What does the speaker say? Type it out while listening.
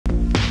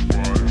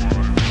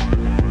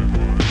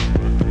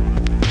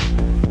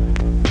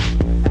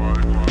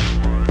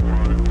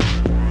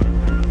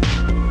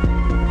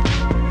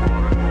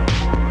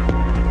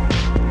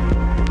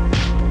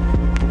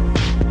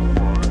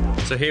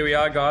here we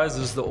are guys,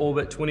 this is the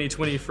Orbit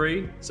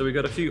 2023. So we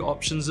got a few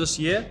options this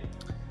year.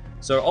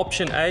 So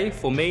option A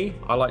for me,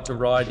 I like to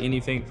ride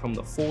anything from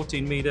the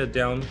 14 meter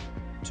down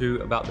to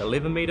about the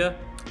 11 meter.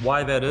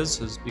 Why that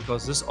is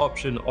because this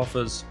option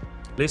offers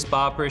less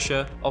bar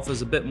pressure,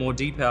 offers a bit more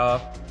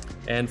D-power,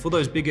 and for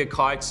those bigger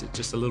kites, it's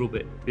just a little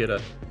bit better.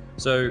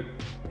 So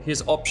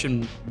here's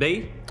option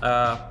B.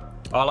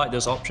 I like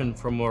this option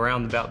from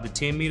around about the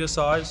 10 meter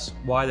size.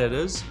 Why that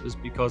is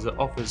because it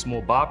offers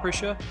more bar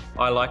pressure.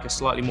 I like a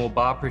slightly more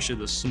bar pressure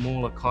the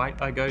smaller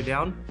kite I go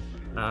down.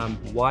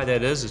 Why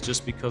that is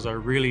just because I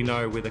really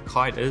know where the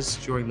kite is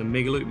during the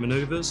mega loop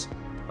maneuvers.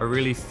 I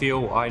really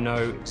feel I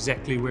know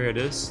exactly where it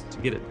is to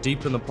get it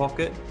deep in the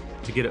pocket,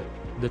 to get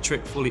the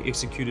trick fully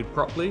executed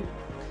properly.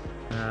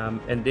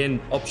 And then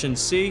option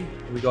C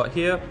we got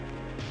here.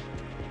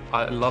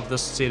 I love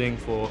this setting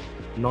for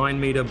 9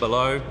 meter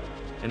below.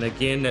 And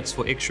again, that's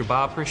for extra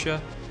bar pressure.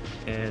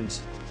 And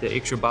the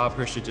extra bar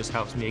pressure just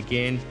helps me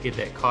again get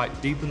that kite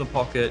deep in the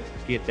pocket,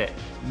 get that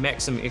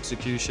maximum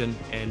execution,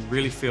 and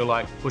really feel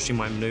like pushing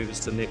my maneuvers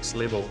to the next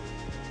level.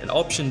 And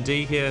option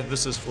D here,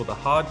 this is for the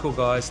hardcore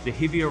guys, the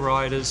heavier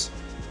riders,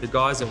 the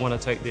guys that want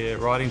to take their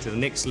riding to the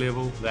next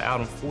level. They're out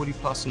on 40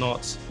 plus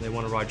knots, they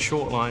want to ride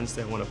short lines,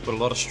 they want to put a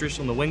lot of stress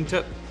on the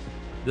wingtip.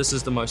 This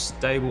is the most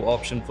stable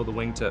option for the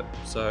wingtip.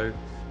 So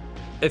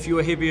if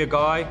you're a heavier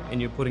guy and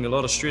you're putting a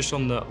lot of stress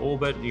on the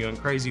Orbit, you're in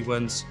crazy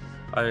winds,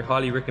 I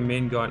highly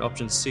recommend going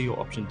option C or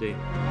option D.